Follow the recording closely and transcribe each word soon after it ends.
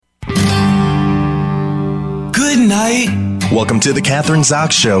Welcome to the Kathryn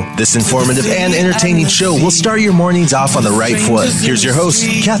Zox Show. This informative and entertaining show will start your mornings off on the right foot. Here's your host,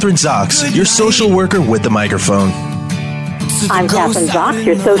 Kathryn Zox, your social worker with the microphone. I'm Kathryn Zox,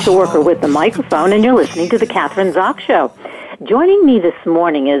 your social worker with the microphone, and you're listening to the Kathryn Zox Show. Joining me this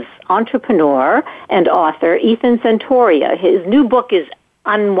morning is entrepreneur and author Ethan Senturia. His new book is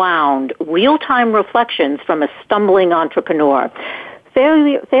Unwound, Real-Time Reflections from a Stumbling Entrepreneur.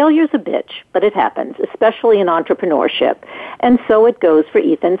 Failure's a bitch, but it happens, especially in entrepreneurship. And so it goes for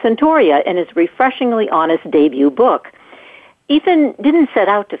Ethan Senturia in his refreshingly honest debut book. Ethan didn't set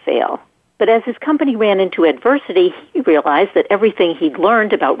out to fail, but as his company ran into adversity, he realized that everything he'd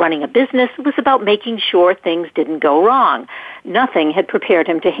learned about running a business was about making sure things didn't go wrong. Nothing had prepared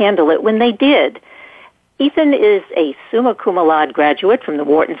him to handle it when they did. Ethan is a summa cum laude graduate from the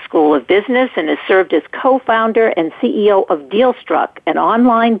Wharton School of Business and has served as co-founder and CEO of Dealstruck, an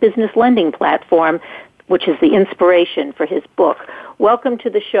online business lending platform, which is the inspiration for his book. Welcome to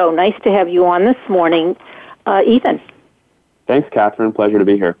the show. Nice to have you on this morning, Ethan. Thanks, Kathryn. Pleasure to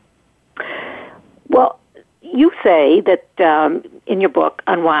be here. Well, you say that in your book,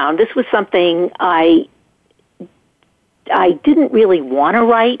 Unwound, this was something I didn't really want to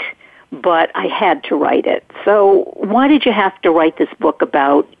write, but I had to write it. So why did you have to write this book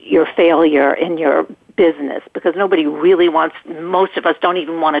about your failure in your business? Because nobody really wants, most of us don't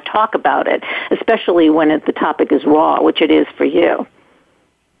even want to talk about it, especially when the topic is raw, which it is for you.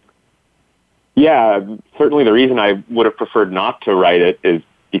 Yeah, certainly the reason I would have preferred not to write it is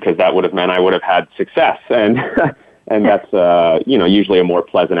because that would have meant I would have had success, and and that's usually a more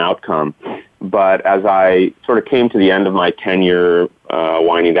pleasant outcome. But as I sort of came to the end of my tenure,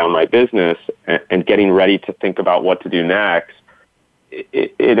 winding down my business and getting ready to think about what to do next,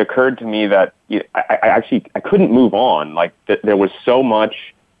 it occurred to me that I couldn't move on. Like there was so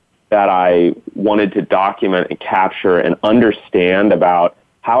much that I wanted to document and capture and understand about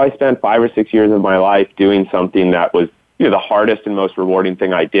how I spent 5 or 6 years of my life doing something that was the hardest and most rewarding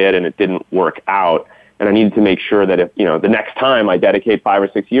thing I did, and it didn't work out. And I needed to make sure that if, the next time I dedicate 5 or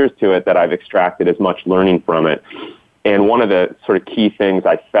 6 years to it, that I've extracted as much learning from it. And one of the sort of key things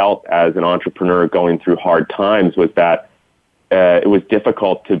I felt as an entrepreneur going through hard times was that it was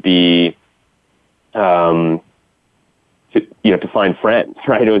difficult to be, to find friends,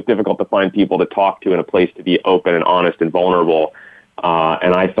 right? It was difficult to find people to talk to and a place to be open and honest and vulnerable.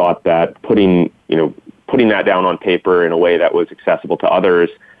 And I thought that putting that down on paper in a way that was accessible to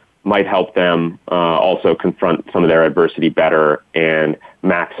others might help them also confront some of their adversity better and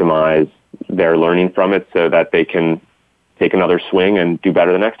maximize their learning from it so that they can take another swing and do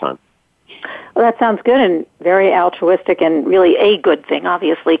better the next time. Well, that sounds good and very altruistic and really a good thing,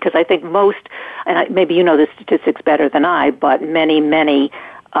 obviously, because I think most, and maybe you know the statistics better than I, but many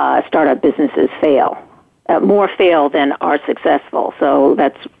startup businesses fail. More fail than are successful. So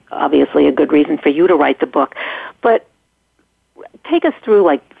that's obviously a good reason for you to write the book. But take us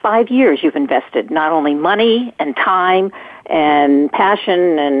through 5 years you've invested, not only money and time and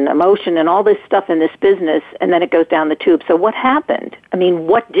passion and emotion and all this stuff in this business, and then it goes down the tube. So what happened? I mean,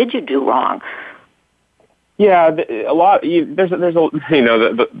 what did you do wrong? Yeah, a lot.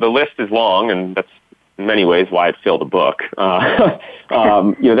 The list is long, and that's in many ways why it filled a book.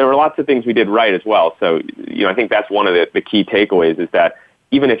 There were lots of things we did right as well. So, I think that's one of the key takeaways is that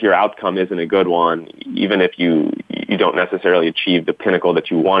even if your outcome isn't a good one, even if you don't necessarily achieve the pinnacle that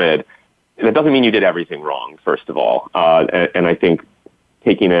you wanted, that doesn't mean you did everything wrong, first of all. And I think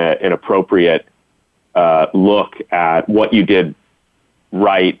taking an appropriate look at what you did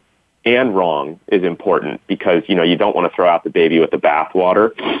right and wrong is important because, you don't want to throw out the baby with the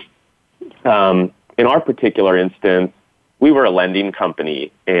bathwater. In our particular instance, we were a lending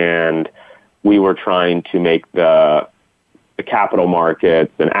company, and we were trying to make the capital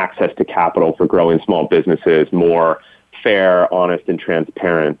markets and access to capital for growing small businesses more fair, honest, and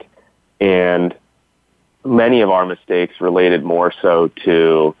transparent. And many of our mistakes related more so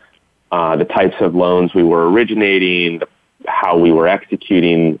to the types of loans we were originating, how we were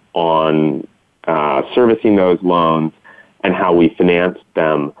executing on servicing those loans, and how we financed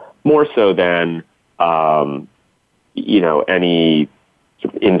them, more so than any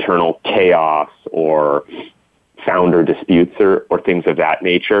sort of internal chaos or founder disputes or things of that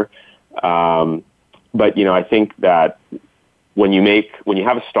nature. But I think that when you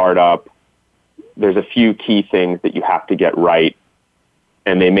have a startup, there's a few key things that you have to get right,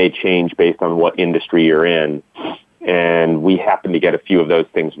 and they may change based on what industry you're in. And we happen to get a few of those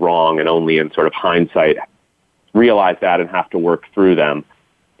things wrong, and only in sort of hindsight realize that and have to work through them.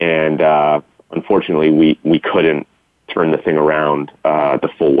 And unfortunately, we couldn't turn the thing around the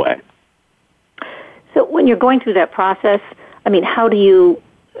full way. So So when you're going through that process, I mean, how do you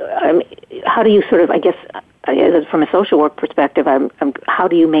sort of, I guess, from a social work perspective, how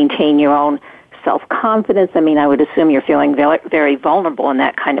do you maintain your own self-confidence? I mean, I would assume you're feeling very, very vulnerable in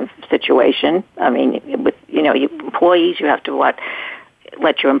that kind of situation. I mean, with, employees, you have to let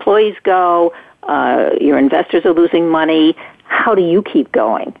your employees go. Your investors are losing money. How do you keep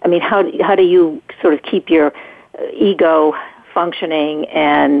going? I mean, how do you sort of keep your ego functioning?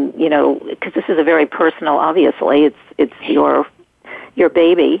 And because this is a very personal, obviously, it's your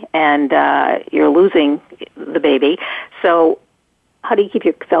baby, and you're losing the baby. So how do you keep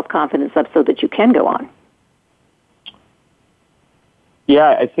your self-confidence up so that you can go on? Yeah,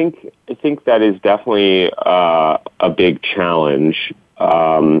 I think that is definitely a big challenge.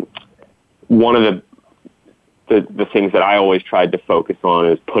 One of the things that I always tried to focus on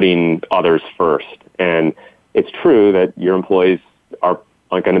is putting others first. And it's true that your employees are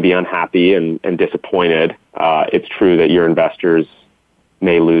going to be unhappy and disappointed. It's true that your investors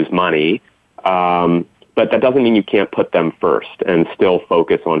may lose money. But that doesn't mean you can't put them first and still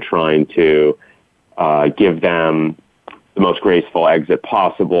focus on trying to give them the most graceful exit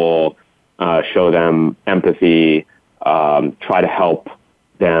possible, show them empathy, try to help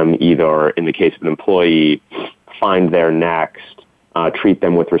them either, in the case of an employee, find their next, treat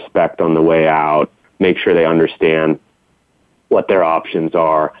them with respect on the way out, make sure they understand what their options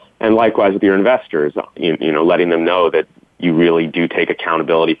are. And likewise with your investors, letting them know that you really do take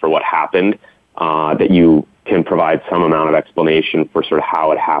accountability for what happened, that you can provide some amount of explanation for sort of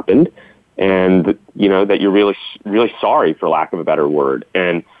how it happened, and that you're really, really sorry, for lack of a better word.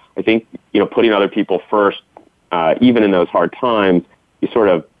 And I think putting other people first, even in those hard times, you sort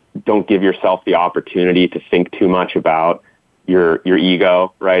of don't give yourself the opportunity to think too much about your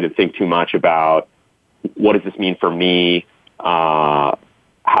ego, right, and think too much about what does this mean for me, how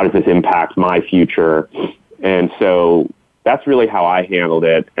does this impact my future, and so that's really how I handled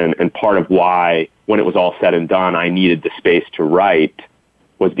it, and part of why, when it was all said and done, I needed the space to write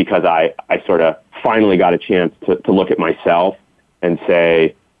was because I sort of finally got a chance to look at myself and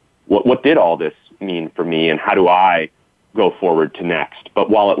say, what did all this mean for me, and how do I go forward to next? But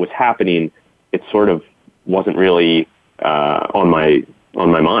while it was happening, it sort of wasn't really on my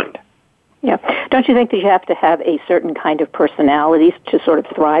mind. Yeah. Don't you think that you have to have a certain kind of personality to sort of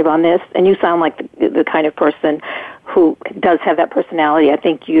thrive on this? And you sound like the kind of person who does have that personality. I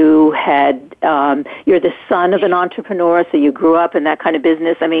think you had, you're the son of an entrepreneur, so you grew up in that kind of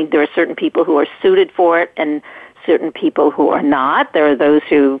business. I mean, there are certain people who are suited for it and certain people who are not. There are those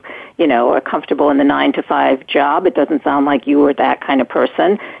who, are comfortable in the 9-to-5 job. It doesn't sound like you were that kind of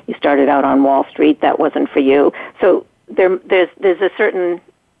person. You started out on Wall Street. That wasn't for you. So there's a certain,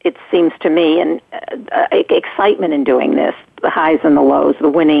 it seems to me, and excitement in doing this, the highs and the lows, the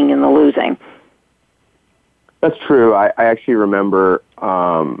winning and the losing. That's true. I actually remember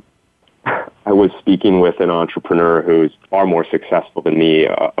I was speaking with an entrepreneur who's far more successful than me,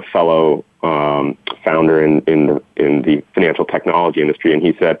 a fellow founder in the financial technology industry, and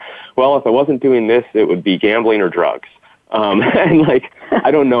he said, "Well, if I wasn't doing this, it would be gambling or drugs." And I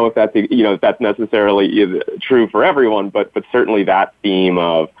don't know if that's if that's necessarily true for everyone, but certainly that theme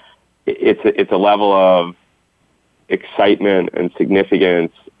of it's a level of excitement and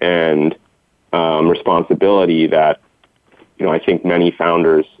significance and responsibility that I think many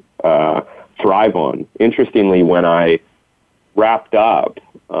founders thrive on. Interestingly, when I wrapped up,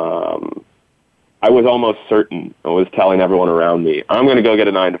 I was almost certain. I was telling everyone around me, I'm going to go get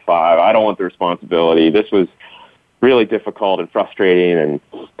a 9-to-5. I don't want the responsibility. This was really difficult and frustrating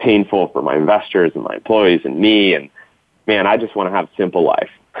and painful for my investors and my employees and me. And man, I just want to have a simple life.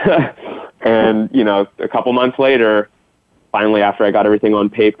 And, a couple months later, finally, after I got everything on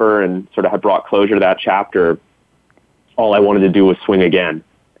paper and sort of had brought closure to that chapter, all I wanted to do was swing again.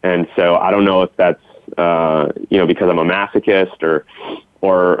 And so I don't know if that's, because I'm a masochist or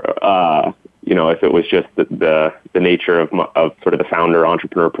if it was just the nature of sort of the founder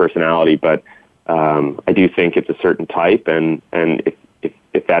entrepreneur personality, but I do think it's a certain type, and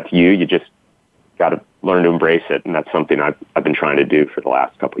if that's you just got to learn to embrace it, and that's something I've been trying to do for the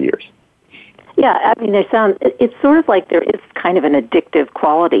last couple of years. Yeah, I mean, it's sort of like there is kind of an addictive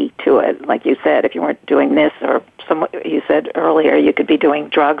quality to it. Like you said, if you weren't doing this, or you said earlier, you could be doing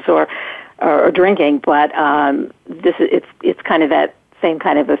drugs or drinking, but it's kind of that same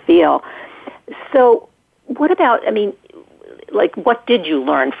kind of a feel. So what about, what did you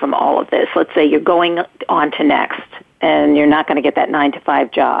learn from all of this? Let's say you're going on to next, and you're not going to get that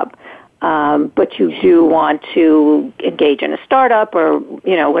 9-to-5 job, but you do want to engage in a startup or,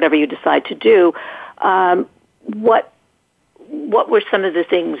 whatever you decide to do. What what were some of the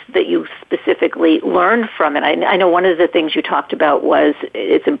things that you specifically learned from it? I know one of the things you talked about was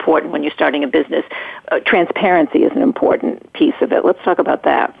it's important when you're starting a business. Transparency is an important piece of it. Let's talk about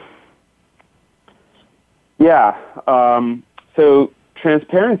that. Yeah. So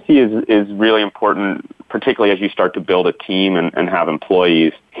transparency is really important, particularly as you start to build a team and have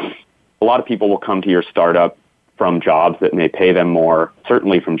employees. A lot of people will come to your startup from jobs that may pay them more,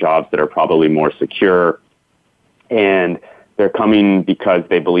 certainly from jobs that are probably more secure. And they're coming because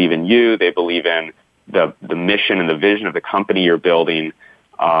they believe in you, they believe in the mission and the vision of the company you're building,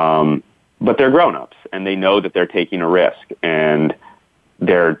 but they're grown-ups, and they know that they're taking a risk, and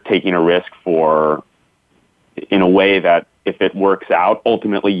they're taking a risk in a way that if it works out,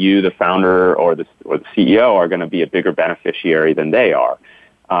 ultimately you, the founder or the CEO, are going to be a bigger beneficiary than they are.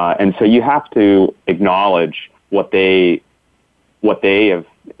 And so you have to acknowledge what they have,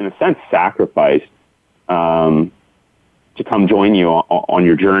 in a sense, sacrificed to come join you on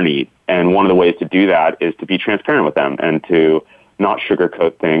your journey. And one of the ways to do that is to be transparent with them and to not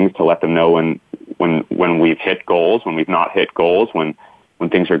sugarcoat things, to let them know when we've hit goals, when we've not hit goals, when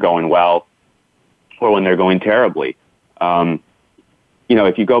things are going well, or when they're going terribly.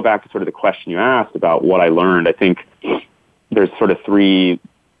 If you go back to sort of the question you asked about what I learned, I think there's sort of 3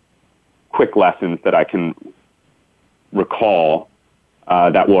 quick lessons that I can recall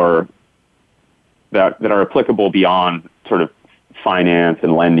that are applicable beyond sort of finance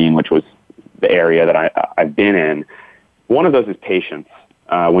and lending, which was the area that I've been in. One of those is patience.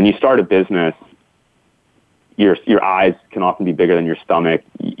 When you start a business, your eyes can often be bigger than your stomach.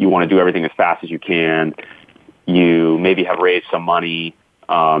 You want to do everything as fast as you can. You maybe have raised some money.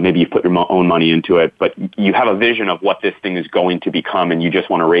 Maybe you put your own money into it, but you have a vision of what this thing is going to become, and you just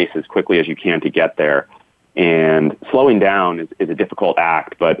want to race as quickly as you can to get there. And slowing down is a difficult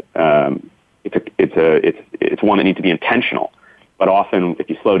act, but it's one that needs to be intentional. But often, if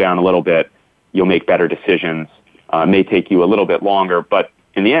you slow down a little bit, you'll make better decisions. It may take you a little bit longer, but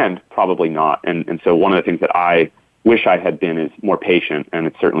in the end, probably not. And so one of the things that I wish I had been is more patient, and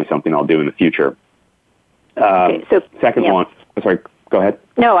it's certainly something I'll do in the future. Okay, so second one, sorry, go ahead.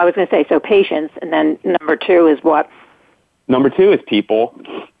 No, I was going to say, so patience, and then number 2 is what? Number 2 is people.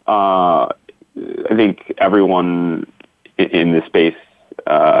 I think everyone in this space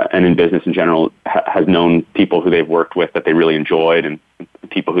and in business in general has known people who they've worked with that they really enjoyed and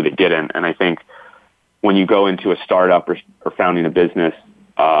people who they didn't. And I think when you go into a startup or founding a business,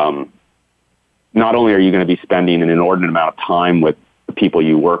 not only are you going to be spending an inordinate amount of time with the people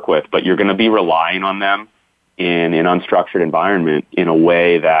you work with, but you're going to be relying on them in an unstructured environment in a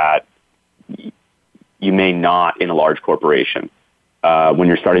way that you may not in a large corporation. When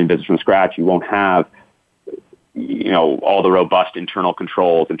you're starting a business from scratch, you won't have, all the robust internal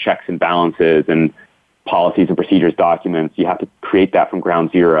controls and checks and balances and policies and procedures documents. You have to create that from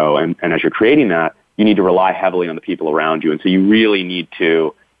ground zero. And as you're creating that, you need to rely heavily on the people around you. And so you really need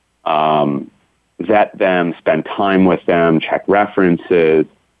to vet them, spend time with them, check references,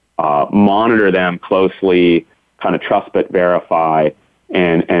 monitor them closely, kind of trust but verify,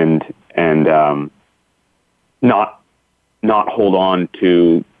 and not hold on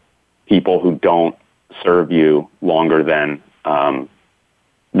to people who don't serve you longer than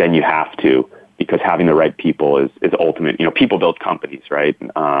you have to, because having the right people is ultimate. People build companies, right?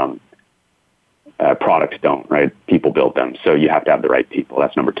 Products don't, right? People build them. So you have to have the right people.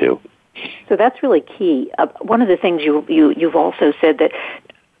 That's number 2. So that's really key. One of the things you've also said that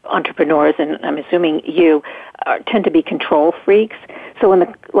entrepreneurs, and I'm assuming you, tend to be control freaks. So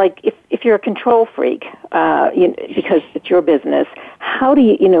if you're a control freak, because it's your business, how do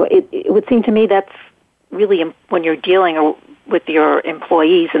you, it would seem to me that's really when you're dealing with your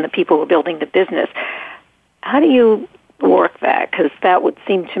employees and the people who are building the business, how do you work that? Because that would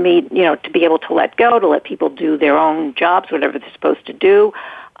seem to me, to be able to let go, to let people do their own jobs, whatever they're supposed to do.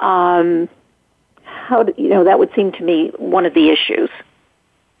 That would seem to me one of the issues.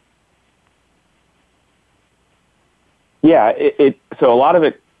 Yeah, so a lot of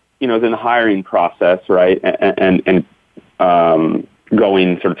it, is in the hiring process, right, and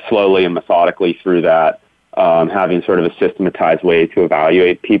going sort of slowly and methodically through that, having sort of a systematized way to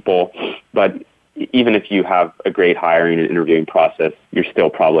evaluate people. But even if you have a great hiring and interviewing process, you're still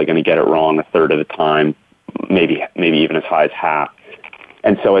probably going to get it wrong a third of the time, maybe even as high as half.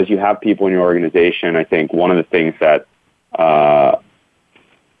 And so as you have people in your organization, I think one of the things that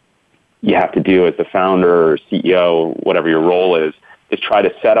you have to do as the founder or CEO, whatever your role is try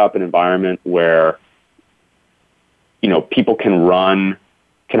to set up an environment where, people can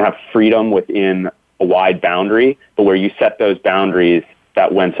have freedom within a wide boundary, but where you set those boundaries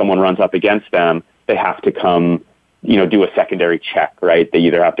that when someone runs up against them, they have to come do a secondary check, right? They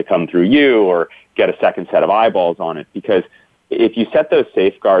either have to come through you or get a second set of eyeballs on it. Because if you set those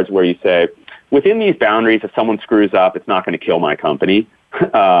safeguards where you say, within these boundaries, if someone screws up, it's not going to kill my company,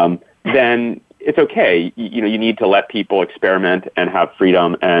 then it's okay. You need to let people experiment and have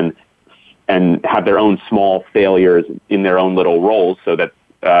freedom and have their own small failures in their own little roles so that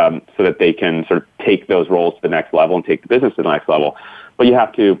they can sort of take those roles to the next level and take the business to the next level. But you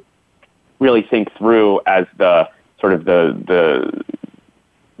have to really think through as the sort of the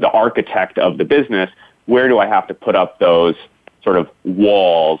architect of the business, where do I have to put up those sort of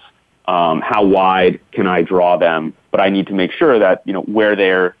walls? How wide can I draw them? But I need to make sure that, where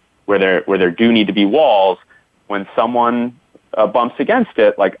there do need to be walls, when someone bumps against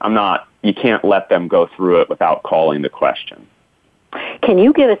it, you can't let them go through it without calling the question. Can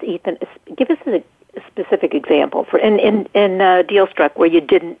you give us, Ethan, a specific example for in Dealstruck where you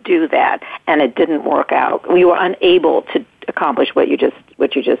didn't do that and it didn't work out? You were unable to accomplish what you were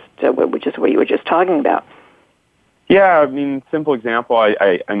just talking about. Yeah, I mean, simple example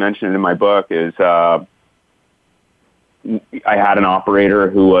I mentioned in my book is I had an operator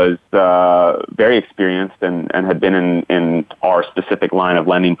who was very experienced and had been in our specific line of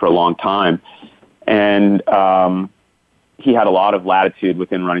lending for a long time, and he had a lot of latitude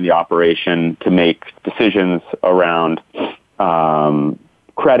within running the operation to make decisions around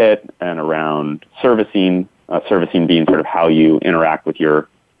credit and around servicing, servicing being sort of how you interact with your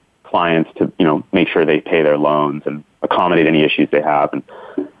clients to, make sure they pay their loans and accommodate any issues they have. And,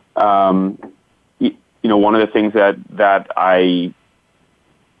 one of the things that I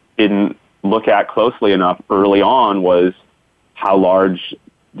didn't look at closely enough early on was how large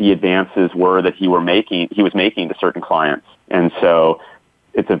the advances were that he was making to certain clients. And so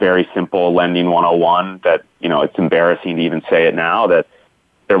it's a very simple lending 101 that, it's embarrassing to even say it now, that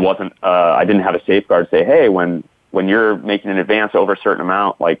there wasn't, I didn't have a safeguard to say, hey, when you're making an advance over a certain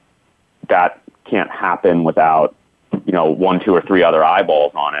amount, that can't happen without, 1, 2, or 3 other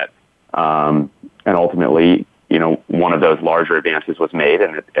eyeballs on it. And ultimately, one of those larger advances was made,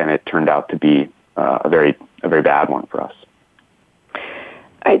 and it turned out to be a very bad one for us.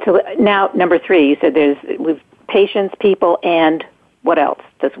 All right. So now, number 3, you said with patience, people, and what else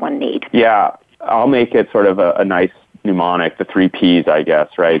does one need? Yeah, I'll make it sort of a nice mnemonic, the 3 Ps, I guess,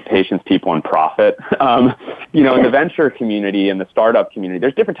 right? Patience, people, and profit. In the venture community and the startup community,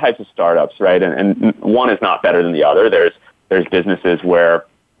 there's different types of startups, right? And one is not better than the other. There's businesses where,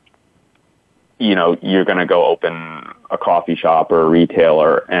 you're going to go open a coffee shop or a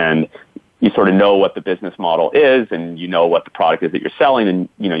retailer, and you sort of know what the business model is, and you know what the product is that you're selling, and,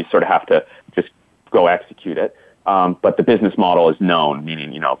 you sort of have to just go execute it. But the business model is known,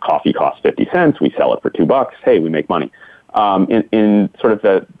 meaning, coffee costs 50 cents, we sell it for $2, hey, we make money. In sort of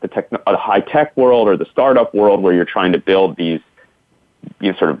the high-tech world or the startup world where you're trying to build these,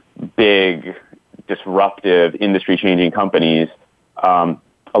 sort of big, disruptive, industry-changing companies,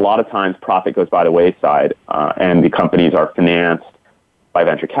 a lot of times profit goes by the wayside, and the companies are financed by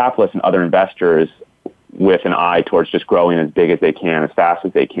venture capitalists and other investors with an eye towards just growing as big as they can, as fast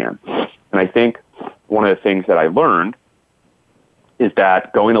as they can. And I think one of the things that I learned is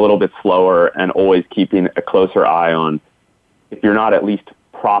that going a little bit slower and always keeping a closer eye on, if you're not at least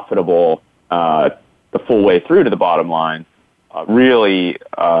profitable the full way through to the bottom line, really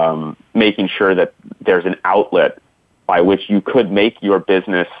making sure that there's an outlet by which you could make your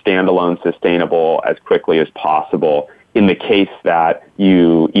business standalone sustainable as quickly as possible in the case that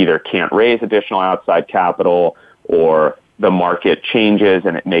you either can't raise additional outside capital or the market changes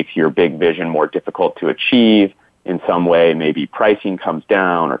and it makes your big vision more difficult to achieve in some way. Maybe pricing comes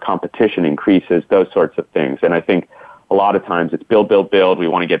down or competition increases, those sorts of things. And I think a lot of times it's build. We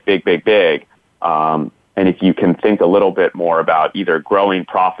want to get big. And if you can think a little bit more about either growing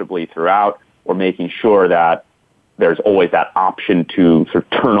profitably throughout or making sure that there's always that option to sort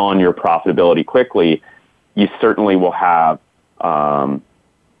of turn on your profitability quickly, you certainly will have a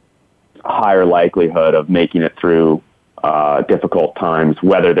higher likelihood of making it through difficult times,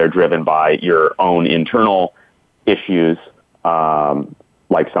 whether they're driven by your own internal issues,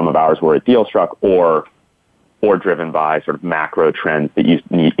 like some of ours were at Dealstruck, or driven by sort of macro trends that you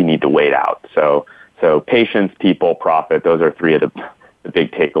need to wait out. So patience, people, profit, those are 3 of the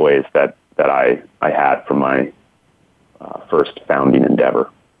big takeaways that I had from my first founding endeavor.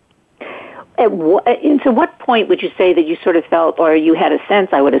 And so what point would you say that you sort of felt, or you had a sense,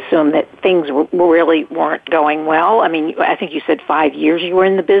 I would assume, that things really weren't going well? I mean, I think you said 5 years you were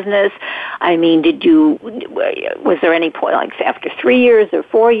in the business. I mean, was there any point, like after 3 years or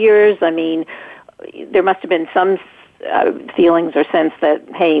 4 years? I mean, there must have been some feelings or sense that,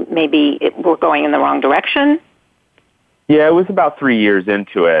 hey, maybe we're going in the wrong direction? Yeah, it was about 3 years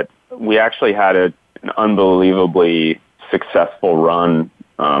into it. We actually had an unbelievably successful run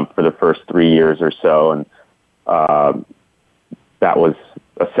for the first 3 years or so, and that was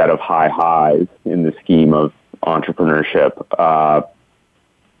a set of high highs in the scheme of entrepreneurship.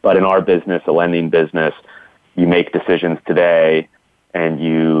 But in our business, a lending business, you make decisions today and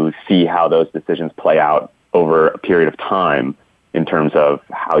you see how those decisions play out over a period of time in terms of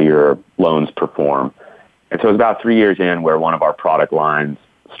how your loans perform. And so it was about 3 years in where one of our product lines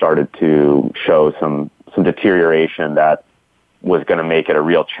started to show some deterioration that was going to make it a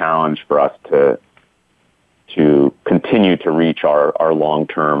real challenge for us to continue to reach our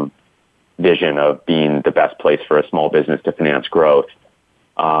long-term vision of being the best place for a small business to finance growth.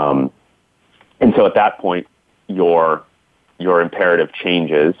 And so at that point, your imperative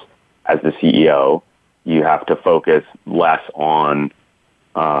changes as the CEO. You have to focus less on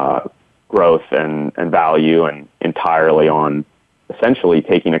growth and value and entirely on essentially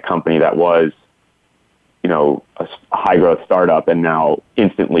taking a company that was, a high-growth startup and now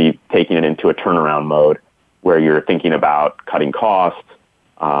instantly taking it into a turnaround mode where you're thinking about cutting costs,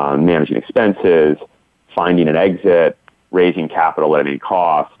 managing expenses, finding an exit, raising capital at any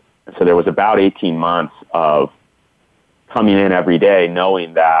cost. And so there was about 18 months of coming in every day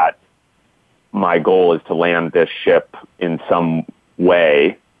knowing that my goal is to land this ship in some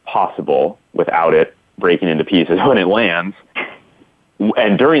way possible without it breaking into pieces when it lands.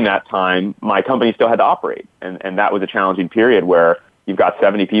 And during that time, my company still had to operate. And that was a challenging period where you've got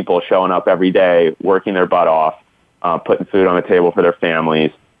 70 people showing up every day, working their butt off, putting food on the table for their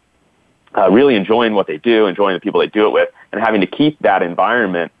families, really enjoying what they do, enjoying the people they do it with, and having to keep that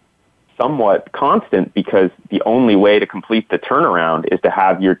environment somewhat constant because the only way to complete the turnaround is to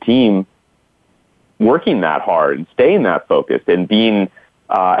have your team working that hard and staying that focused and being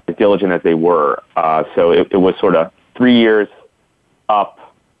as diligent as they were. So it was sort of 3 years up,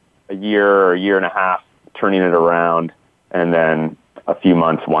 a year or a year and a half, turning it around, and then a few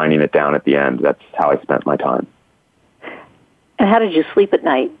months winding it down at the end. That's how I spent my time. And how did you sleep at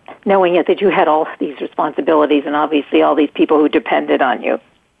night, knowing that you had all these responsibilities and obviously all these people who depended on you?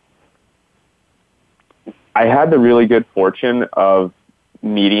 I had the really good fortune of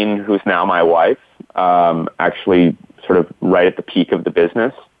meeting who's now my wife, actually sort of right at the peak of the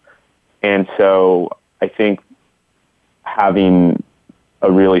business. And so I think having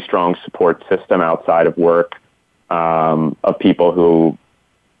a really strong support system outside of work, of people who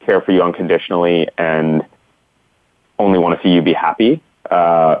care for you unconditionally and only want to see you be happy,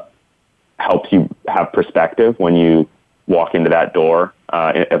 helps you have perspective when you walk into that door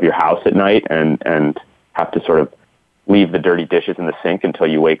of your house at night and have to sort of leave the dirty dishes in the sink until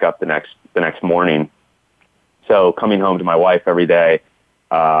you wake up the next morning. So coming home to my wife every day,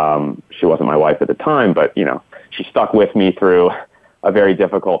 she wasn't my wife at the time, but she stuck with me through a very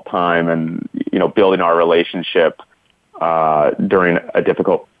difficult time, and building our relationship during a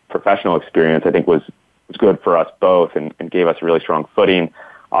difficult professional experience, I think was good for us both and gave us a really strong footing.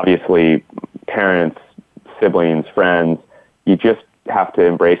 Obviously, parents, siblings, friends, you just have to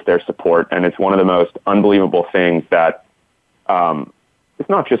embrace their support, and it's one of the most unbelievable things that it's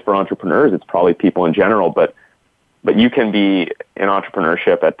not just for entrepreneurs, it's probably people in general, but you can be in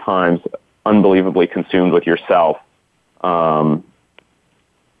entrepreneurship at times unbelievably consumed with yourself.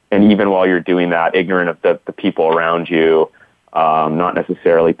 And even while you're doing that, ignorant of the people around you, not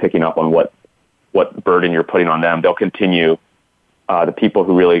necessarily picking up on what burden you're putting on them, they'll continue, the people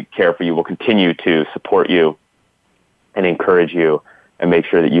who really care for you will continue to support you and encourage you and make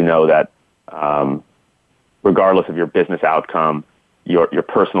sure that you know that regardless of your business outcome, your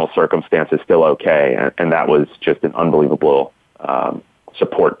personal circumstance is still okay. And that was just an unbelievable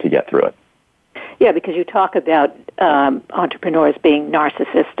support to get through it. Yeah, because you talk about entrepreneurs being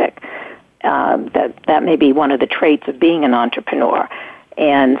narcissistic. That may be one of the traits of being an entrepreneur.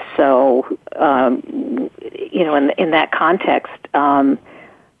 And so, in that context,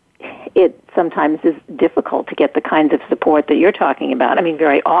 it sometimes is difficult to get the kinds of support that you're talking about. I mean,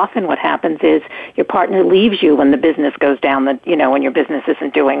 very often what happens is your partner leaves you when the business goes down, when your business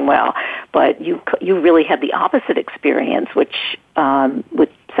isn't doing well. But you really had the opposite experience, which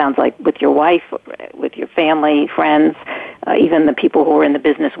sounds like with your wife, with your family, friends, even the people who were in the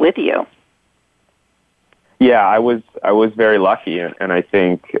business with you. Yeah, I was very lucky, and I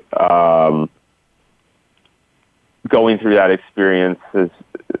think going through that experience has,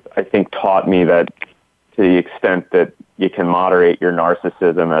 I think, taught me that to the extent that you can moderate your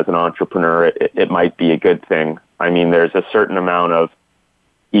narcissism as an entrepreneur, it might be a good thing. I mean, there's a certain amount of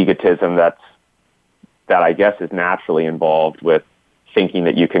egotism that I guess is naturally involved with thinking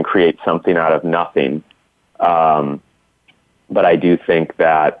that you can create something out of nothing. But I do think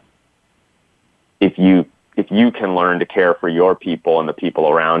that if you can learn to care for your people and the people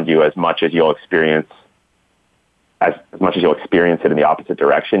around you as much as you'll experience it in the opposite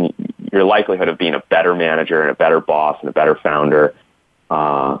direction, your likelihood of being a better manager and a better boss and a better founder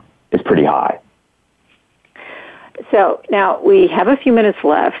is pretty high. So now we have a few minutes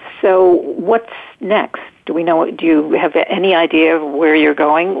left. So what's next? Do you have any idea of where you're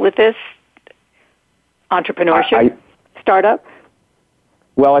going with this entrepreneurship startup?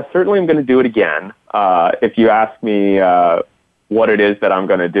 Well, I certainly am going to do it again. If you ask me what it is that I'm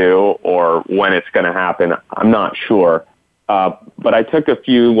going to do or when it's going to happen, I'm not sure. But I took a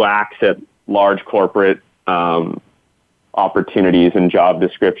few whacks at large corporate opportunities and job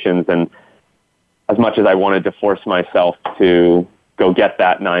descriptions, and as much as I wanted to force myself to go get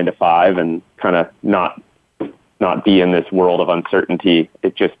that 9-to-5 and kind of not be in this world of uncertainty,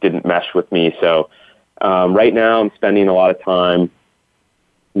 it just didn't mesh with me. So right now I'm spending a lot of time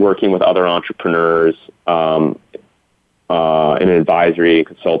working with other entrepreneurs in an advisory and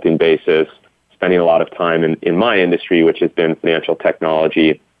consulting basis, spending a lot of time in my industry, which has been financial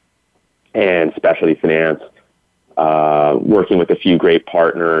technology and specialty finance, working with a few great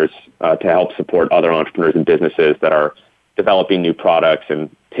partners to help support other entrepreneurs and businesses that are developing new products and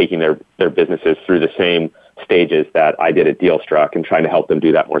taking their businesses through the same stages that I did at Dealstruck and trying to help them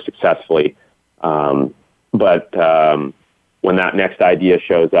do that more successfully. But when that next idea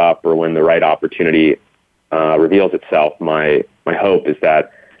shows up or when the right opportunity reveals itself, my hope is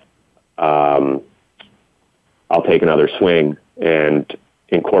that I'll take another swing and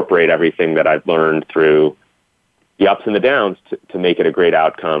incorporate everything that I've learned through the ups and the downs to make it a great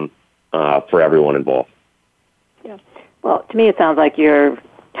outcome for everyone involved. Yeah. Well, to me, it sounds like you're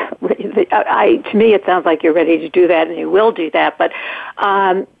ready to do that, and you will do that. But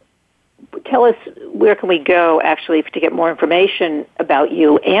tell us, where can we go actually to get more information about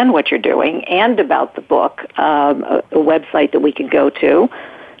you and what you're doing, and about the book? A website that we can go to.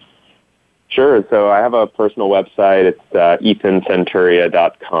 Sure. So I have a personal website. It's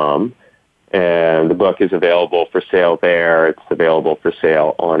ethansenturia.com. And the book is available for sale there. It's available for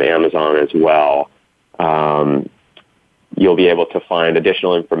sale on Amazon as well. You'll be able to find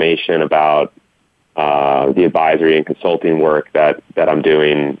additional information about the advisory and consulting work that I'm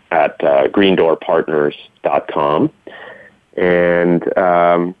doing at greendoorpartners.com. And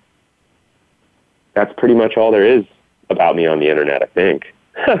that's pretty much all there is about me on the internet, I think.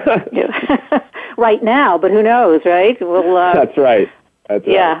 Right now, but who knows, right? That's right.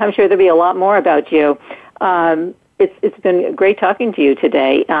 Yeah, I'm sure there'll be a lot more about you. It's been great talking to you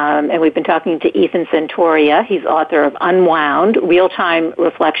today, and we've been talking to Ethan Senturia. He's author of Unwound, Real-Time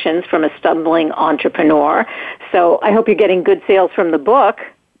Reflections from a Stumbling Entrepreneur. So I hope you're getting good sales from the book.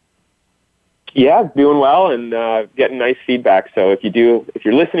 Yeah, doing well and getting nice feedback. So if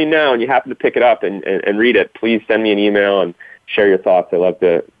you're listening now and you happen to pick it up and read it, please send me an email and share your thoughts. I love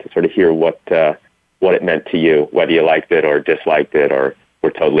to sort of hear what it meant to you, whether you liked it or disliked it or were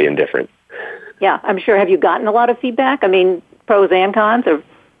totally indifferent. Yeah, I'm sure. Have you gotten a lot of feedback? I mean, pros and cons? Or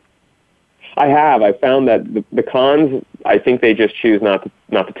I have. I found that the cons, I think they just choose not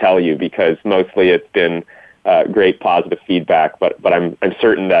to tell you, because mostly it's been great positive feedback. But I'm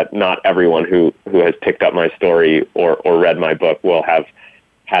certain that not everyone who has picked up my story or read my book will have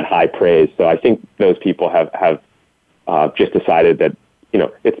had high praise. So I think those people have just decided that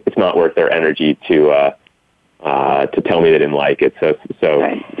it's not worth their energy to tell me they didn't like it. So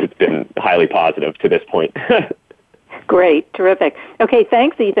right. It's been highly positive to this point. Great. Terrific. Okay.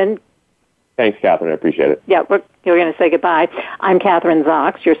 Thanks, Ethan. Thanks, Kathryn. I appreciate it. Yeah, we're going to say goodbye. I'm Kathryn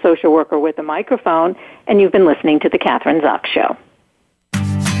Zox, your social worker with a microphone, and you've been listening to The Kathryn Zox Show.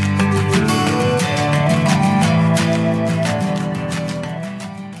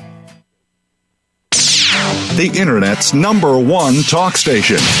 The Internet's #1 talk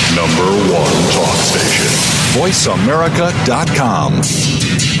station. #1 talk station. VoiceAmerica.com.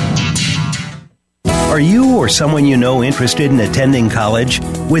 Are you or someone you know interested in attending college?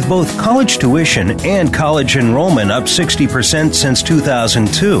 With both college tuition and college enrollment up 60% since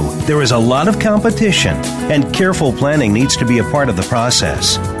 2002, there is a lot of competition, and careful planning needs to be a part of the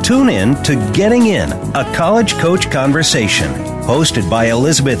process. Tune in to Getting In, a college coach conversation, hosted by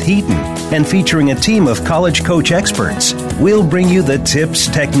Elizabeth Heaton and featuring a team of college coach experts. We'll bring you the tips,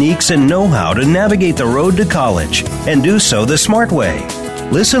 techniques, and know-how to navigate the road to college and do so the smart way.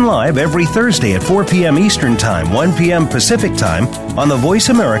 Listen live every Thursday at 4 p.m. Eastern Time, 1 p.m. Pacific Time on the Voice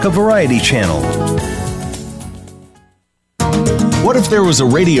America Variety Channel. What if there was a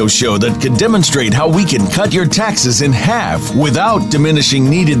radio show that could demonstrate how we can cut your taxes in half without diminishing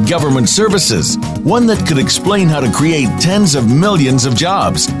needed government services? One that could explain how to create tens of millions of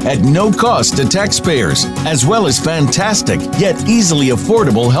jobs at no cost to taxpayers, as well as fantastic yet easily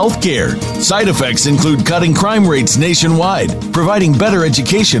affordable health care. Side effects include cutting crime rates nationwide, providing better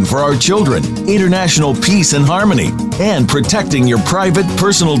education for our children, international peace and harmony, and protecting your private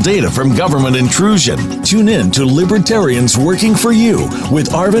personal data from government intrusion. Tune in to Libertarians Working for You with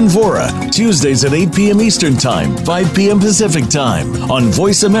Arvin Vora, Tuesdays at 8 p.m. Eastern Time, 5 p.m. Pacific Time on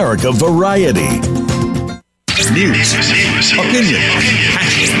Voice America Variety. News, opinion,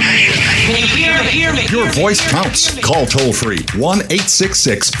 Hear me. Your voice counts. Call toll-free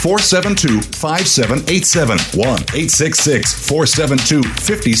 1-866-472-5787.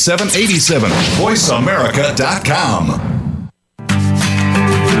 1-866-472-5787. VoiceAmerica.com.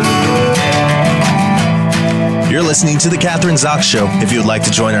 You're listening to The Kathryn Zox Show. If you would like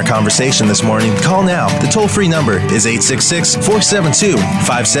to join our conversation this morning, call now. The toll-free number is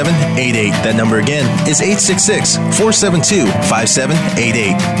 866-472-5788. That number again is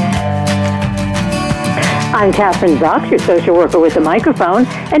 866-472-5788. I'm Kathryn Zox, your social worker with a microphone,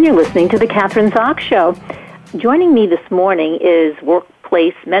 and you're listening to The Kathryn Zox Show. Joining me this morning is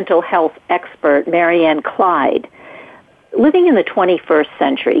workplace mental health expert Marianne Clyde. Living in the 21st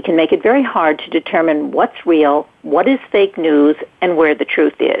century can make it very hard to determine what's real, what is fake news, and where the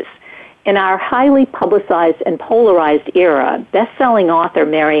truth is. In our highly publicized and polarized era, best-selling author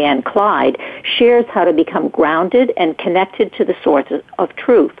Marianne Clyde shares how to become grounded and connected to the sources of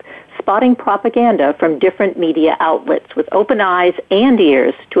truth, spotting propaganda from different media outlets with open eyes and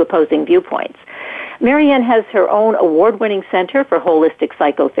ears to opposing viewpoints. Marianne has her own award-winning Center for Holistic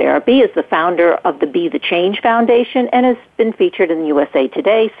Psychotherapy, is the founder of the Be the Change Foundation, and has been featured in USA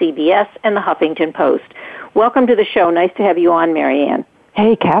Today, CBS, and the Huffington Post. Welcome to the show. Nice to have you on, Marianne.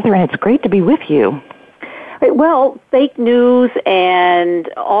 Hey, Kathryn, it's great to be with you. Well, fake news and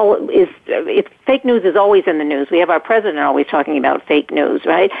fake news is always in the news. We have our president always talking about fake news,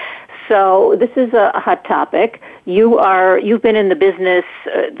 right? So this is a hot topic. You've been in the business.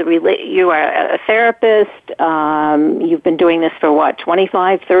 You are a therapist. You've been doing this for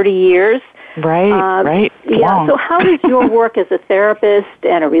 25, 30 years. Right. Yeah. Long. So how does your work as a therapist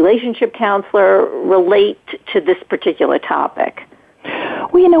and a relationship counselor relate to this particular topic?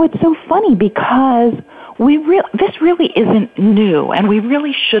 Well, it's so funny because this really isn't new, and we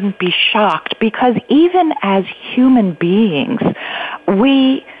really shouldn't be shocked because even as human beings,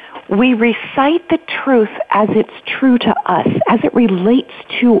 we recite the truth as it's true to us, as it relates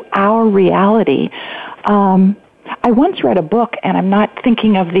to our reality. I once read a book, and I'm not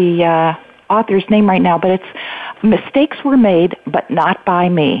thinking of the author's name right now, but it's Mistakes Were Made, But Not By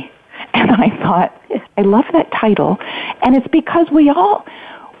Me. And I thought, I love that title, and it's because we all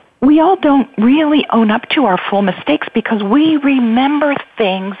don't really own up to our full mistakes because we remember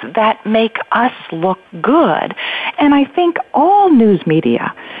things that make us look good. And I think all news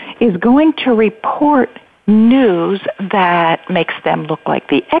media is going to report news that makes them look like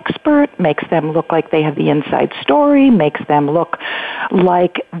the expert, makes them look like they have the inside story, makes them look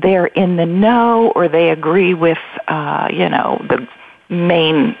like they're in the know or they agree with, the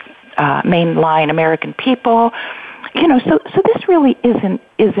mainline American people. So this really isn't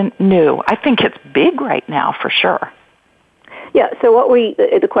new. I think it's big right now for sure. Yeah. So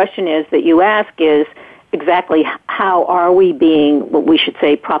the question is that you ask is exactly how are we being, what we should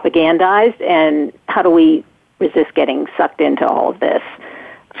say, propagandized, and how do we resist getting sucked into all of this?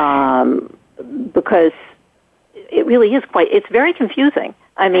 Because it really is it's very confusing.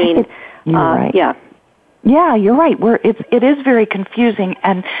 I mean, you're right. Yeah. Yeah, you're right. It is very confusing,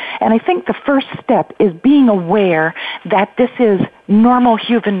 and I think the first step is being aware that this is normal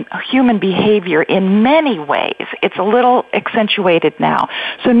human behavior in many ways. It's a little accentuated now.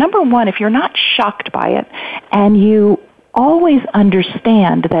 So number one, if you're not shocked by it, and you always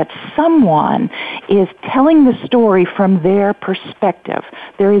understand that someone is telling the story from their perspective,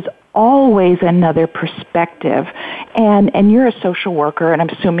 there is always another perspective. And you're a social worker, and I'm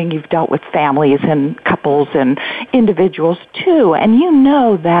assuming you've dealt with families and couples and individuals too, and you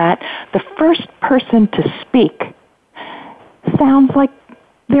know that the first person to speak sounds like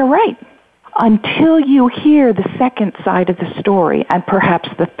they're right until you hear the second side of the story and perhaps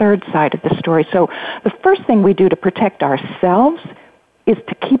the third side of the story. So the first thing we do to protect ourselves is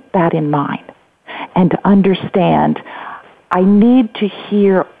to keep that in mind and to understand I need to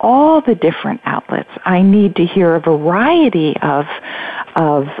hear all the different outlets. I need to hear a variety of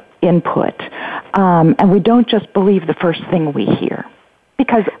input. And we don't just believe the first thing we hear.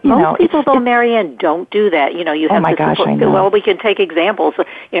 Because, most people, though, Marianne, don't do that. You have oh my gosh, I know. Well, we can take examples.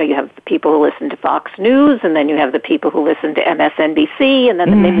 You have the people who listen to Fox News, and then you have the people who listen to MSNBC, and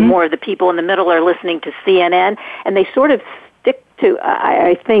then maybe more of the people in the middle are listening to CNN, and they sort of stick to,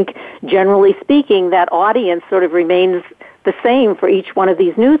 I think, generally speaking, that audience sort of remains the same for each one of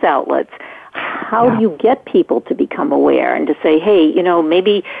these news outlets. How do you get people to become aware and to say, hey,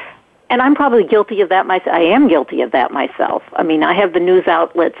 maybe, and I'm probably guilty of that myself. I am guilty of that myself. I mean, I have the news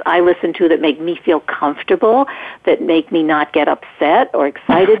outlets I listen to that make me feel comfortable, that make me not get upset or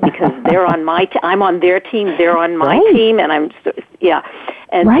excited because they're on I'm on their team, they're on my team, and I'm, sort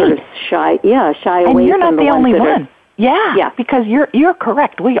of shy away. And you're not from the only one. ones Yeah, because you're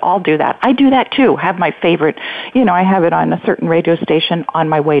correct. We all do that. I do that too. Have my favorite, I have it on a certain radio station on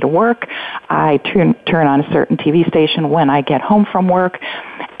my way to work. I turn on a certain TV station when I get home from work,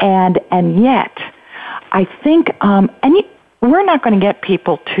 and yet, I think, we're not going to get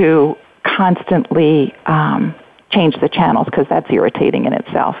people to constantly change the channels because that's irritating in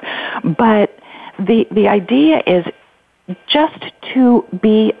itself. But the idea is just to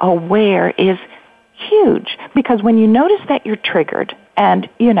be aware is huge, because when you notice that you're triggered, and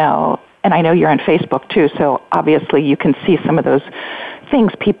and I know you're on Facebook too, so obviously you can see some of those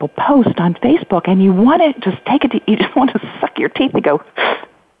things people post on Facebook, and you want to just you just want to suck your teeth and go,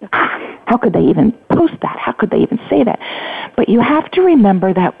 how could they even post that? How could they even say that? But you have to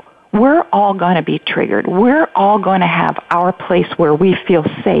remember that we're all going to be triggered. We're all going to have our place where we feel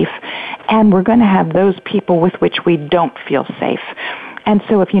safe, and we're going to have those people with which we don't feel safe. And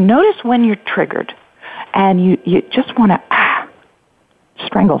so if you notice when you're triggered, and you just want to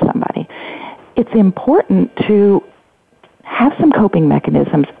strangle somebody, it's important to have some coping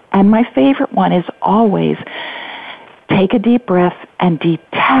mechanisms. And my favorite one is always take a deep breath and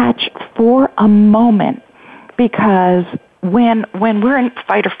detach for a moment, because when we're in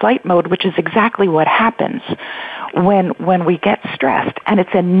fight or flight mode, which is exactly what happens when we get stressed, and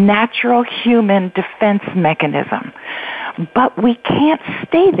it's a natural human defense mechanism. But we can't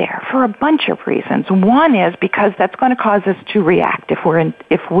stay there for a bunch of reasons. One is because that's going to cause us to react if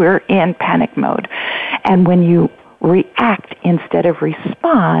we're in panic mode. And when you react instead of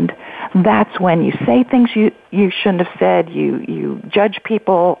respond, that's when you say things you shouldn't have said, you judge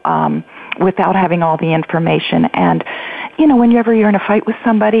people without having all the information. And, whenever you're in a fight with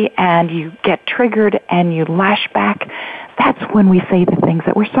somebody and you get triggered and you lash back, that's when we say the things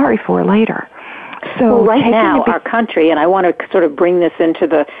that we're sorry for later. So right now, our country, and I want to sort of bring this into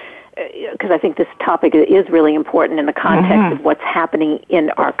because I think this topic is really important in the context of what's happening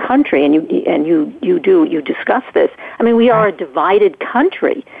in our country, and you discuss this. I mean, we are a divided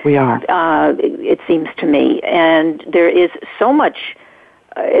country. We are. It seems to me, and there is so much,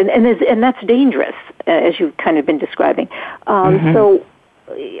 and that's dangerous, as you've kind of been describing. So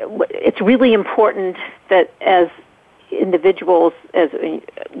it's really important that as individuals, as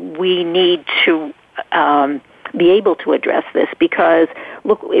we need to be able to address this, because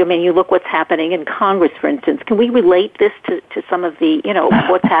you look what's happening in Congress, for instance. Can we relate this to some of the,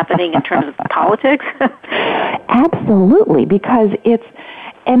 what's happening in terms of politics? Absolutely, because it's,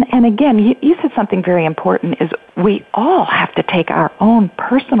 and again, you said something very important, is we all have to take our own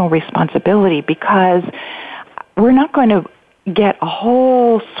personal responsibility, because we're not going to get a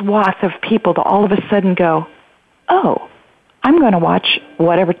whole swath of people to all of a sudden go, oh, I'm going to watch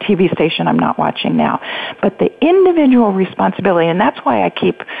whatever TV station I'm not watching now. But the individual responsibility, and that's why I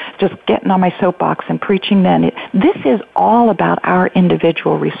keep just getting on my soapbox and preaching then, this is all about our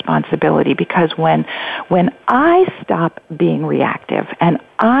individual responsibility, because when I stop being reactive and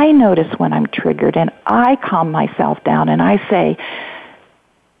I notice when I'm triggered and I calm myself down and I say,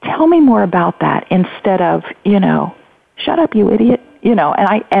 tell me more about that, instead of, shut up, you idiot.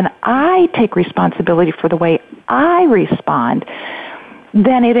 And I take responsibility for the way I respond,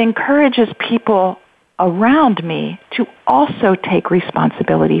 then it encourages people around me to also take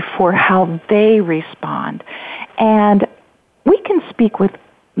responsibility for how they respond. And we can speak with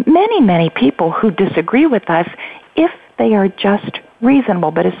many, many people who disagree with us if they are just reasonable.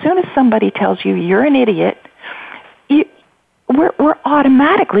 But as soon as somebody tells you you're an idiot, we're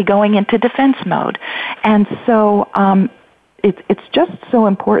automatically going into defense mode. And so it's just so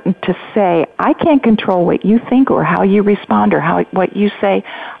important to say, I can't control what you think or how you respond or what you say.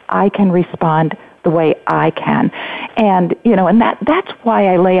 I can respond the way I can. And, and that's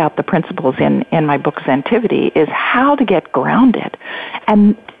why I lay out the principles in my book Zentivity, is how to get grounded.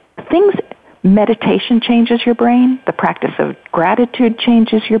 And meditation changes your brain, the practice of gratitude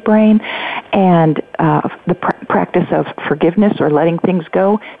changes your brain, and the practice of forgiveness or letting things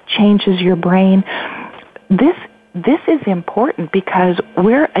go changes your brain. This this is important because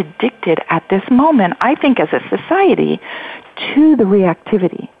we're addicted at this moment, I think as a society, to the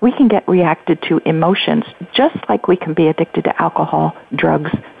reactivity. We can get reacted to emotions just like we can be addicted to alcohol,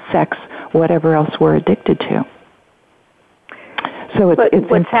 drugs, sex, whatever else we're addicted to. So it's what's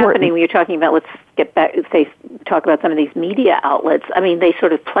important. happening when you're talking about, let's get back, talk about some of these media outlets. I mean, they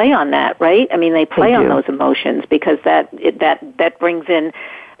sort of play on that, right? I mean, they play on those emotions because that brings in,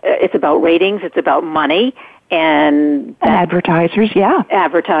 it's about ratings, it's about money, and advertisers,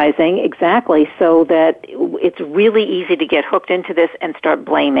 advertising, exactly, so that it's really easy to get hooked into this and start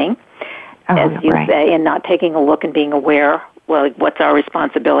blaming, as you say, and not taking a look and being aware, well, what's our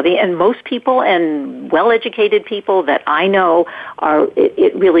responsibility? And most people and well-educated people that I know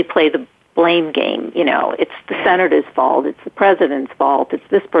it really play the blame game. You know, it's the senator's fault, it's the president's fault, it's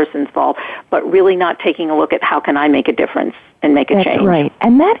this person's fault, but really not taking a look at how can I make a difference and make a change. That's right.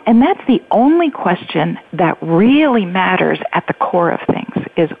 And that's the only question that really matters at the core of things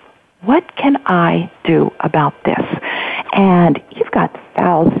is, what can I do about this? And you've got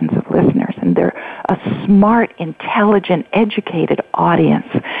thousands of listeners, and they're a smart, intelligent, educated audience.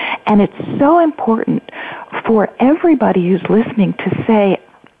 And it's so important for everybody who's listening to say,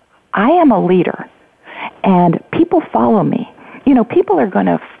 I am a leader, and people follow me. You know, people are going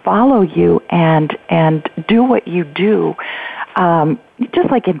to follow you and do what you do,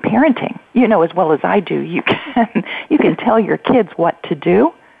 just like in parenting, you know, as well as I do. You can tell your kids what to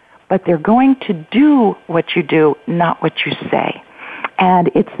do, but they're going to do what you do, not what you say.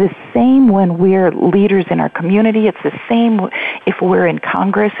 And it's the same when we're leaders in our community. It's the same if we're in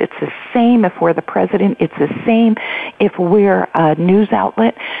Congress. It's the same if we're the president. It's the same if we're a news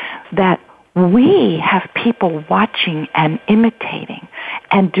outlet, that we have people watching and imitating.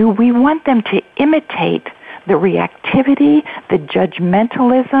 And do we want them to imitate the reactivity, the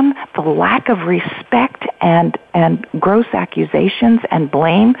judgmentalism, the lack of respect and gross accusations and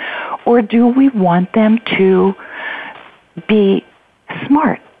blame? Or do we want them to be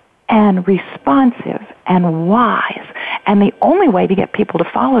smart and responsive and wise? And the only way to get people to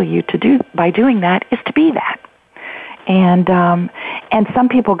follow you by doing that is to be that. And some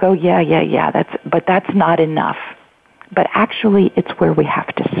people go, but that's not enough. But actually, it's where we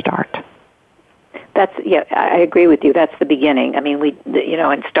have to start. I agree with you. That's the beginning. I mean,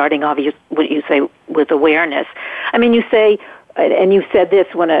 and starting off, what you say with awareness. I mean, you say, and you said this,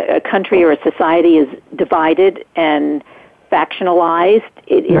 when a country or a society is divided and factionalized,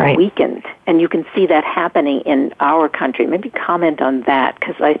 it is weakened. And you can see that happening in our country. Maybe comment on that,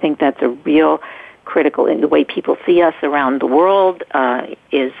 because I think that's a real critical in the way people see us around the world,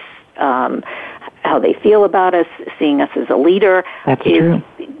 is how they feel about us, seeing us as a leader. That's is true.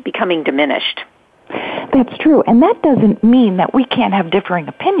 Becoming diminished. That's true. And that doesn't mean that we can't have differing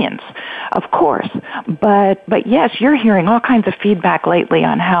opinions, of course. But yes, you're hearing all kinds of feedback lately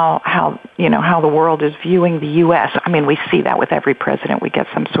on how the world is viewing the U.S. I mean, we see that with every president. We get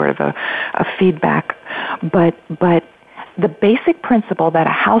some sort of a feedback. But the basic principle that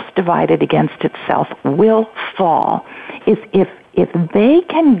a house divided against itself will fall is if they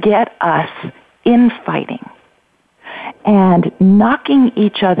can get us infighting and knocking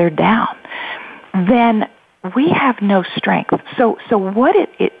each other down, then we have no strength. So what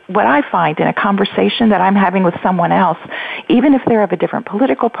I find in a conversation that I'm having with someone else, even if they're of a different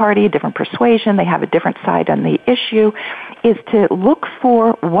political party, a different persuasion, they have a different side on the issue, is to look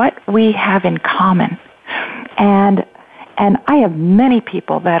for what we have in common. And I have many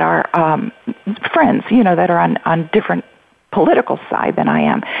people that are friends, that are on different political side than I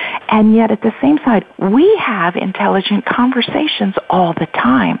am. And yet at the same side, we have intelligent conversations all the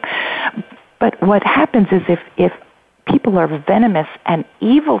time. But what happens is if people are venomous and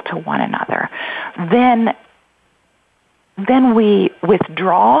evil to one another, then we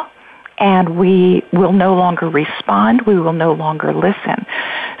withdraw and we will no longer respond. We will no longer listen.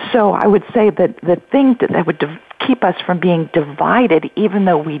 So I would say that the thing that would keep us from being divided, even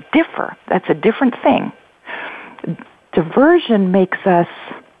though we differ, that's a different thing. Diversion makes us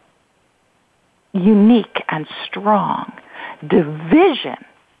unique and strong. Division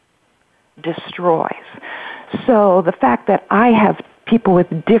destroys. So the fact that I have people with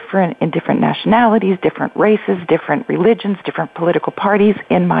different nationalities, different races, different religions, different political parties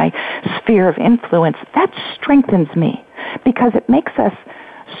in my sphere of influence, that strengthens me because it makes us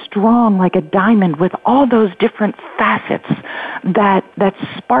strong like a diamond with all those different facets that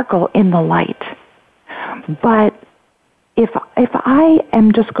sparkle in the light. But if I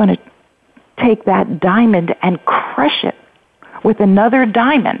am just going to take that diamond and crush it with another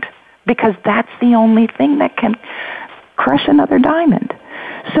diamond, because that's the only thing that can crush another diamond.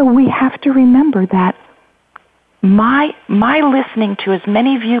 So we have to remember that my listening to as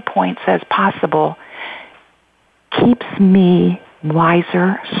many viewpoints as possible keeps me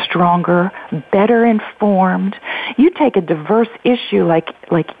wiser, stronger, better informed. You take a diverse issue like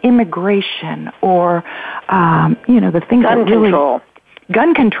immigration or the things gun that really control.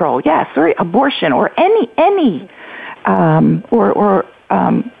 Gun control, yes, or abortion, or any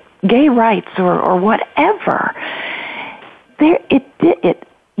gay rights, or whatever.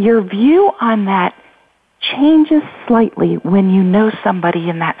 Your view on that changes slightly when you know somebody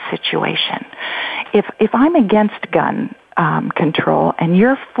in that situation. If I'm against gun control and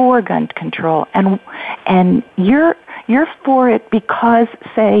you're for gun control, and you're for it because,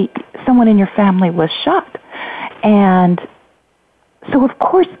 say, someone in your family was shot, and so of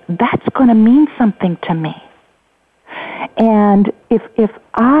course that's going to mean something to me. And if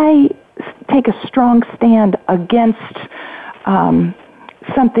I take a strong stand against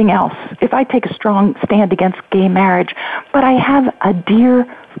something else, if I take a strong stand against gay marriage, but I have a dear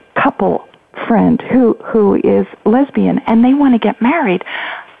couple friend who is lesbian and they want to get married,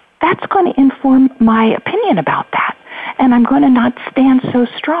 that's going to inform my opinion about that. And I'm going to not stand so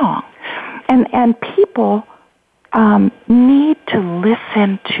strong. And people need to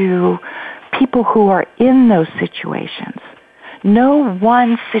listen to people who are in those situations. No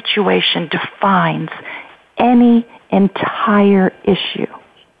one situation defines any entire issue.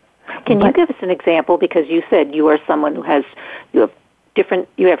 Can you give us an example? Because you said you are someone who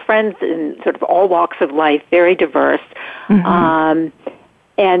you have friends in sort of all walks of life, very diverse,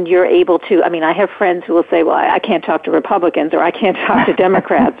 and you're able to, I have friends who will say, well, I can't talk to Republicans, or I can't talk to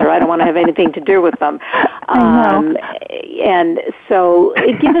Democrats, or I don't want to have anything to do with them. And so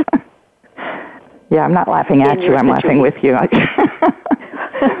give us... Yeah, I'm not laughing at you, I'm laughing with you.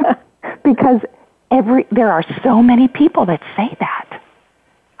 Because there are so many people that say that.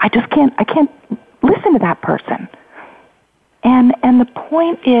 I can't listen to that person. And the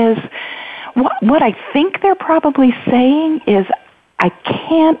point is, what I think they're probably saying is, I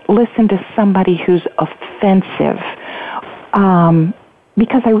can't listen to somebody who's offensive,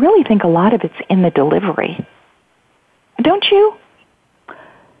 because I really think a lot of it's in the delivery. Don't you?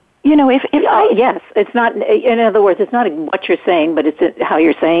 Yes, it's not. In other words, it's not what you're saying, but it's how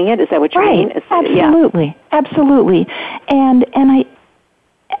you're saying it. Is that what you mean? Absolutely, absolutely.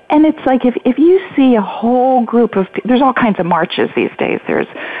 And it's like if you see a whole group of, there's all kinds of marches these days. There's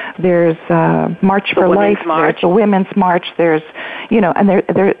March for Life. There's the Women's March. There's and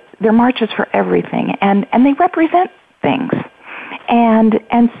they're marches for everything, and they represent things.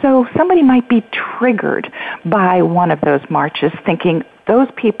 And so somebody might be triggered by one of those marches, thinking those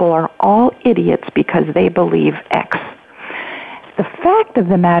people are all idiots because they believe X. The fact of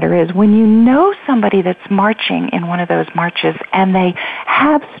the matter is, when you know somebody that's marching in one of those marches and they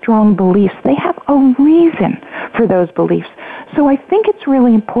have strong beliefs, they have a reason for those beliefs. So I think it's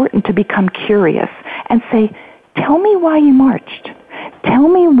really important to become curious and say, tell me why you marched. Tell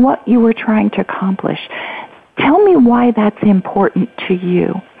me what you were trying to accomplish. Tell me why that's important to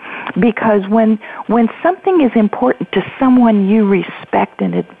you. Because when something is important to someone you respect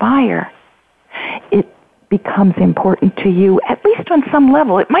and admire, it becomes important to you, at least on some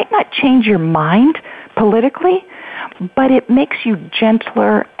level. It might not change your mind politically, but it makes you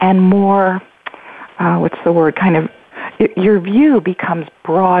gentler and more, your view becomes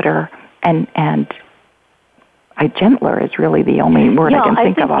broader and gentler is really the only word I can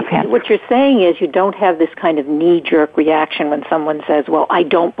think of offhand. What you're saying is you don't have this kind of knee-jerk reaction when someone says, well, I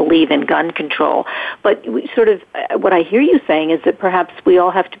don't believe in gun control. But what I hear you saying is that perhaps we all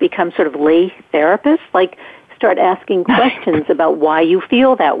have to become sort of lay therapists, like start asking questions about why you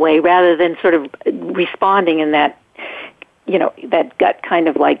feel that way rather than sort of responding in that, that gut kind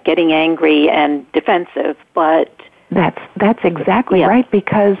of like getting angry and defensive. But that's exactly right,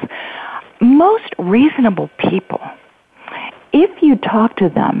 because most reasonable people, if you talk to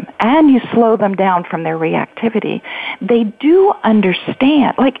them and you slow them down from their reactivity, they do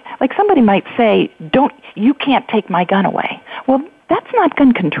understand. Like somebody might say, you can't take my gun away. Well, that's not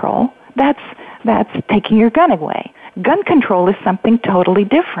gun control. That's taking your gun away. Gun control is something totally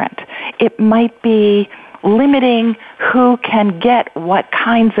different. It might be limiting who can get what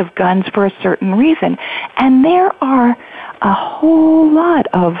kinds of guns for a certain reason. And there are a whole lot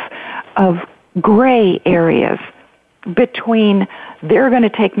of gray areas between they're going to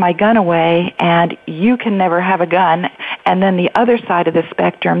take my gun away and you can never have a gun, and then the other side of the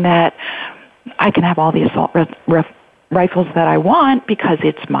spectrum that I can have all the assault rifles that I want because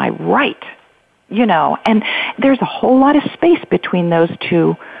it's my right, and there's a whole lot of space between those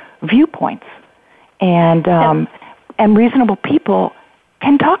two viewpoints. And reasonable people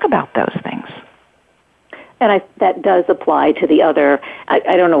can talk about those things. And that does apply to the other, I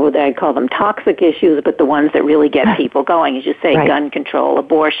don't know whether I call them toxic issues, but the ones that really get people going, as you say, right. Gun control,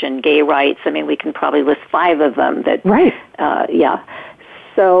 abortion, gay rights. I mean, we can probably list 5 of them that, right. Yeah.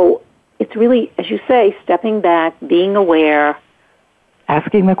 So it's really, as you say, stepping back, being aware.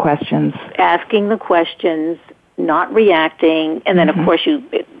 Asking the questions, not reacting, and then, of course,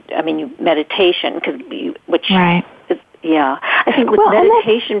 meditation, which, right. I think with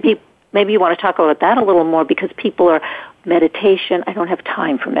meditation, people, maybe you want to talk about that a little more, because people are, meditation, I don't have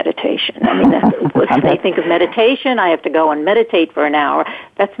time for meditation. I mean, they think of meditation, I have to go and meditate for an hour.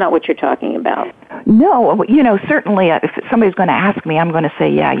 That's not what you're talking about. No, certainly if somebody's going to ask me, I'm going to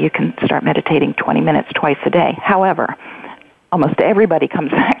say, yeah, you can start meditating 20 minutes twice a day. However, almost everybody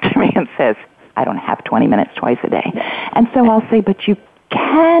comes back to me and says, I don't have 20 minutes twice a day. And so I'll say, but you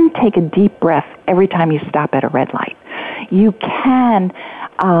can take a deep breath every time you stop at a red light. You can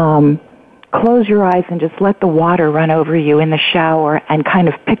close your eyes and just let the water run over you in the shower and kind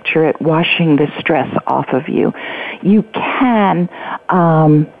of picture it washing the stress off of you. You can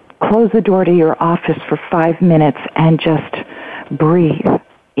close the door to your office for 5 minutes and just breathe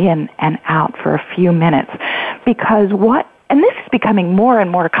in and out for a few minutes. Because and this is becoming more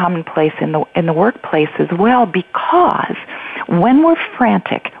and more commonplace in the workplace as well, because when we're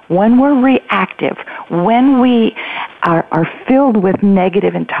frantic, when we're reactive, when we are filled with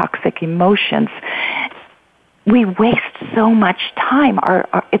negative and toxic emotions, we waste so much time.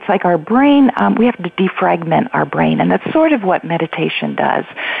 It's like our brain, we have to defragment our brain, and that's sort of what meditation does.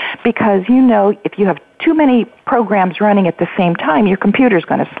 Because, if you have too many programs running at the same time, your computer's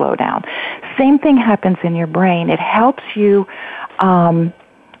going to slow down. Same thing happens in your brain. It helps you,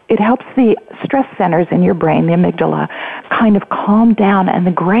 it helps the stress centers in your brain, the amygdala, kind of calm down, and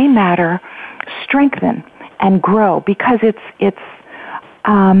the gray matter strengthen and grow, because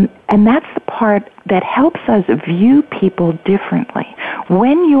and that's the part that helps us view people differently.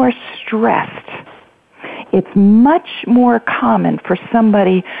 When you're stressed, it's much more common for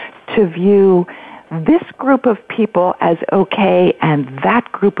somebody to view this group of people as okay and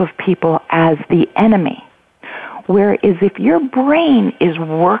that group of people as the enemy. Whereas if your brain is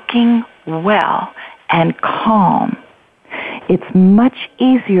working well and calm, it's much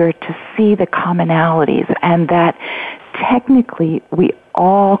easier to see the commonalities, and that technically we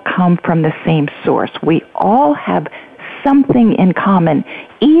all come from the same source. We all have something in common,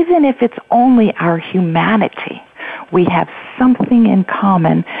 even if it's only our humanity. We have something in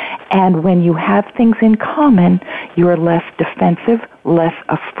common, and when you have things in common, you're less defensive, less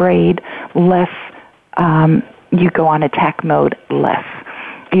afraid, less, you go on attack mode less.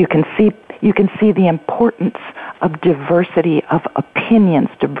 You can see the importance of diversity of opinions,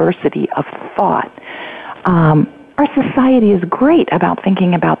 diversity of thought. Our society is great about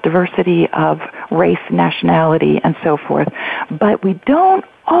thinking about diversity of race, nationality, and so forth, but we don't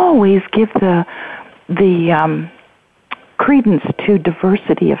always give the credence to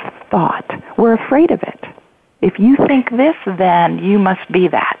diversity of thought. We're afraid of it. If you think this, then you must be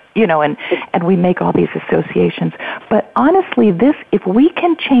that, and we make all these associations. But honestly, if we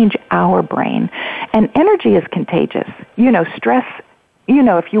can change our brain, and energy is contagious, stress,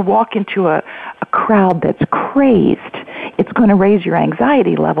 if you walk into a crowd that's crazed, it's going to raise your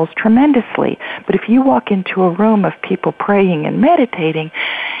anxiety levels tremendously. But if you walk into a room of people praying and meditating,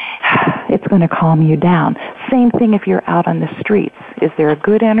 it's going to calm you down. Same thing if you're out on the streets. Is there a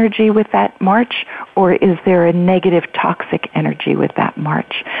good energy with that march, or is there a negative, toxic energy with that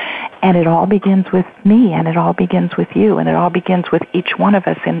march? And it all begins with me, and it all begins with you, and it all begins with each one of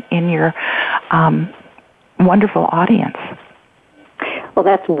us in your wonderful audience. Well,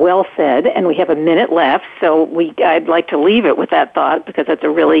 that's well said, and we have a minute left, so I'd like to leave it with that thought, because that's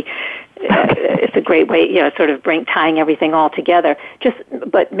it's a great way, sort of tying everything all together.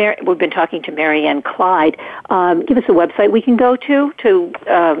 But we've been talking to Marianne Clyde. Give us a website we can go to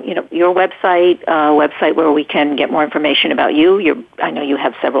your website where we can get more information about you. I know you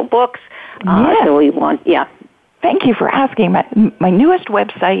have several books, so we want, Thank you for asking. My newest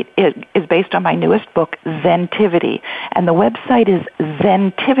website is based on my newest book, Zentivity, and the website is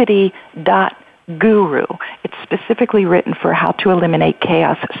zentivity.guru. It's specifically written for how to eliminate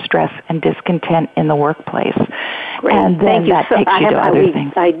chaos, stress, and discontent in the workplace. Great. And then that takes you to other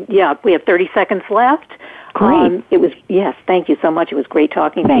things. We have 30 seconds left. Great. Thank you so much. It was great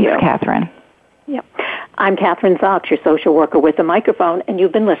talking to you. Thanks, Kathryn. Yep. I'm Kathryn Zox, your social worker with a microphone, and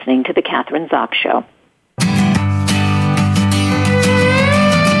you've been listening to The Kathryn Zox Show.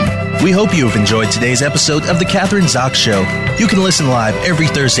 We hope you have enjoyed today's episode of The Kathryn Zox Show. You can listen live every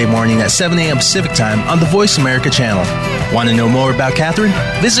Thursday morning at 7 a.m. Pacific Time on the Voice America channel. Want to know more about Kathryn?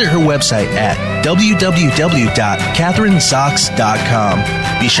 Visit her website at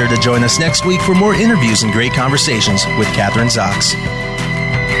www.kathrynzox.com. Be sure to join us next week for more interviews and great conversations with Kathryn Zox.